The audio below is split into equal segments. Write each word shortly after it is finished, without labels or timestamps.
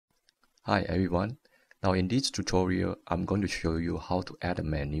Hi everyone. Now in this tutorial, I'm going to show you how to add a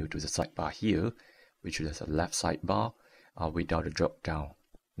menu to the sidebar here, which is a left sidebar without a drop down.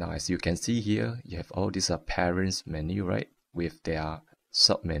 Now as you can see here, you have all these parents menu, right? With their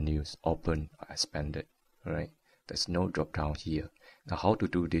sub-menus open or expanded, right? There's no drop down here. Now how to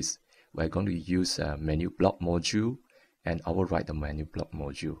do this? We're going to use a menu block module and override the menu block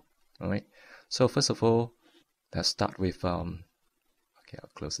module, all right? So first of all, let's start with, okay,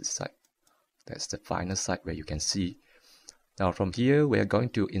 I'll close this side. That's the final site where you can see. Now from here, we are going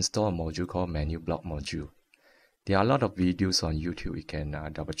to install a module called menu block module. There are a lot of videos on YouTube. You can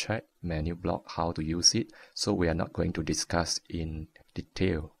double check menu block, how to use it. So we are not going to discuss in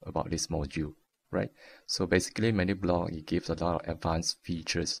detail about this module, right? So basically menu block, it gives a lot of advanced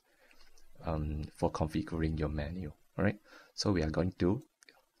features for configuring your menu, all right? So we are going to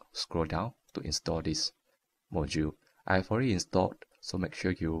scroll down to install this module. I've already installed, so make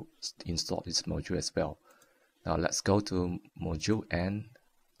sure you install this module as well. Now let's go to module and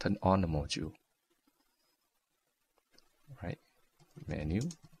turn on the module. Right, menu,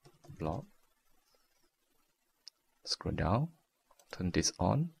 block, scroll down, turn this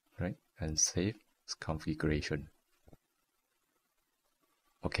on, right, and save its configuration.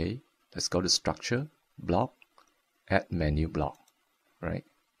 Okay, let's go to structure, block, add menu block, right?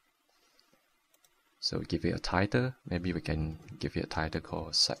 So give it a title. Maybe we can give it a title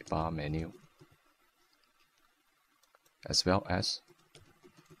called sidebar menu, as well as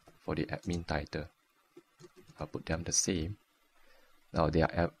for the admin title, I'll put them the same. Now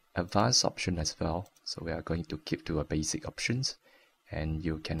there are advanced options as well, so we are going to keep to a basic options, and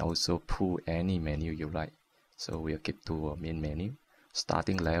you can also pull any menu you like. So we'll keep to a main menu,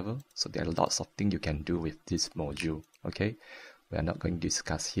 starting level. So there are lots of things you can do with this module. Okay, we are not going to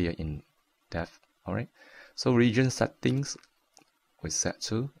discuss here in depth. All right, so region settings we set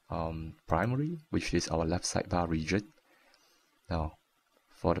to primary, which is our left sidebar region. Now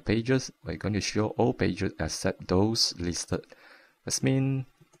for the pages, we're going to show all pages except those listed. This means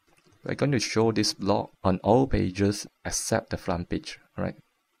we're going to show this block on all pages except the front page, right?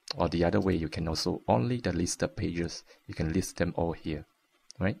 Or the other way, you can also only the listed pages, you can list them all here,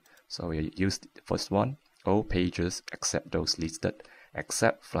 right? So we use the first one, all pages except those listed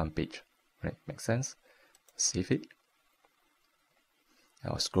except front page. Right, makes sense? Save it.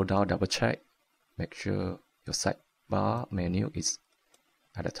 Now scroll down, double check. Make sure your sidebar menu is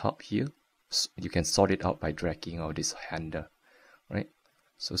at the top here. So you can sort it out by dragging all this handle. Right?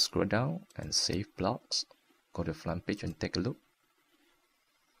 So scroll down and save blocks. Go to front page and take a look.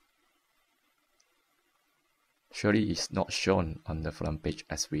 Surely it's not shown on the front page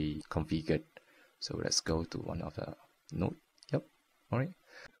as we configured. So let's go to one of the note. Yep. Alright.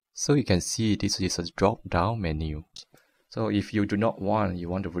 So you can see this is a drop-down menu. So if you do not want, you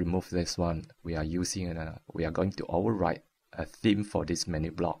want to remove this one, we are going to override a theme for this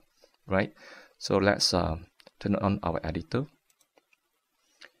menu block, right? So let's turn on our editor.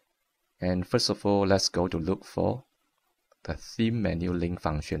 And first of all, let's go to look for the theme menu link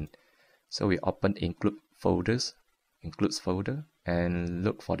function. So we open includes folder, and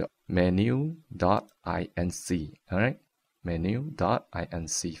look for the menu.inc, all right?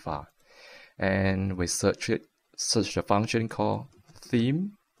 Menu.inc file, and we search a function called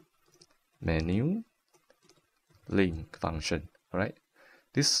theme menu link function. All right,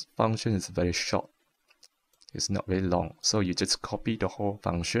 this function is very short, it's not very long, so you just copy the whole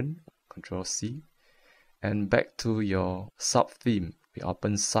function, Control C, and back to your sub theme. We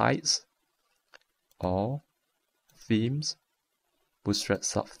open sites or themes, Bootstrap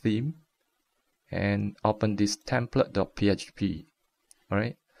sub theme, and open this template.php.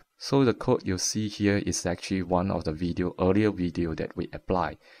 Alright, so the code you see here is actually one of the earlier video that we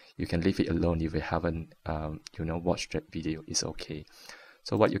applied. You can leave it alone if you haven't watched that video, it's okay.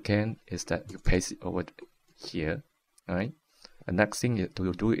 So what you can is that you paste it over here. Alright, the next thing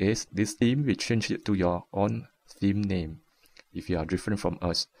to do is this theme, we change it to your own theme name if you are different from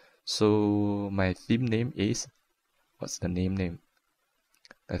us. So my theme name is, what's the name?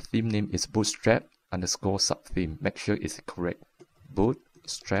 The theme name is Bootstrap _ sub theme. Make sure it's correct.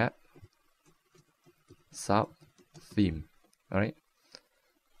 Bootstrap sub theme. Alright.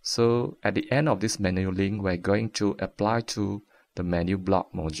 So at the end of this menu link, we're going to apply to the menu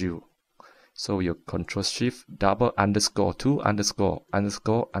block module. So you Control Shift double _ to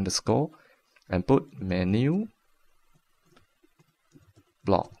 _ and put menu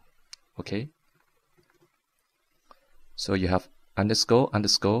block. Okay. So you have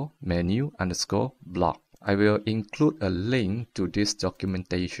 _menu block. I will include a link to this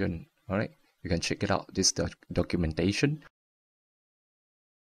documentation. All right, you can check it out, this documentation.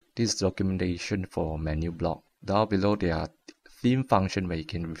 This is documentation for menu block. Down below there are theme function where you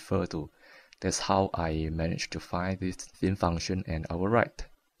can refer to. That's how I managed to find this theme function and override.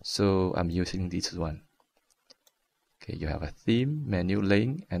 So I'm using this one. Okay, you have a theme, menu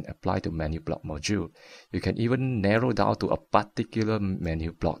link, and apply to menu block module. You can even narrow down to a particular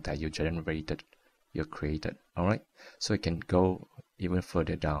menu block that you created. Alright, so you can go even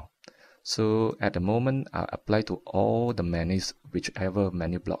further down. So at the moment, I apply to all the menus, whichever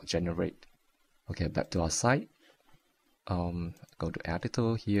menu block generate. Okay, back to our site. Go to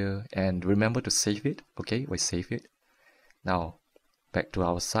editor here, and remember to save it. Okay, we save it. Now, back to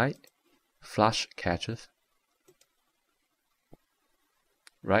our site, flash catches.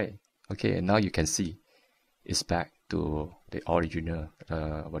 Right, okay, and now you can see it's back to the original,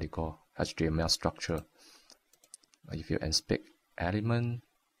 HTML structure. If you inspect element,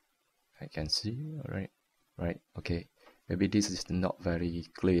 I can see, alright, right, okay. Maybe this is not very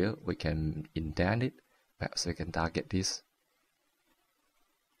clear. We can indent it. Perhaps we can target this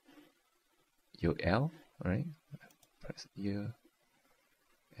UL, right? Press here,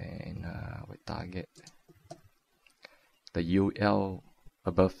 and we target the UL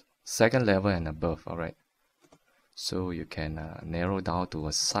above, second level and above. Alright, so you can narrow down to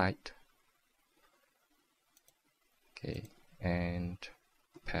a site. Okay, and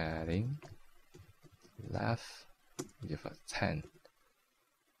padding left, give a 10.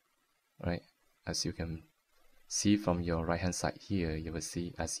 Right, as you can see from your right hand side here, you will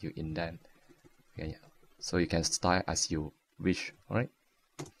see as you indent. Okay, so you can style as you wish. Alright,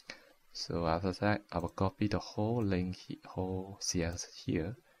 so after that, I will copy the whole link, whole CS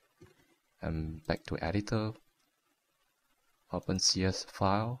here, and back to editor, open CS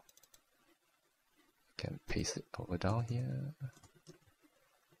file, can paste it over down here,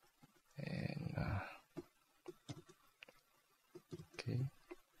 and okay,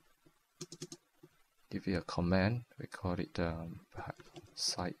 give it a command. We call it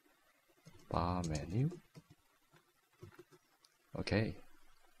sidebar menu. Okay,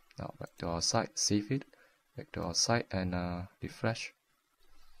 now back to our site, save it, back to our site, and refresh.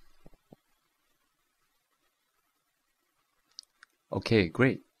 Okay,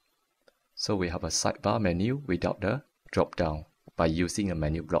 great. So we have a sidebar menu without the drop-down by using a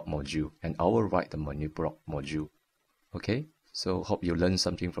menu block module and override the menu block module. Okay, so hope you learned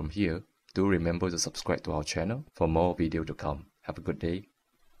something from here. Do remember to subscribe to our channel for more video to come. Have a good day.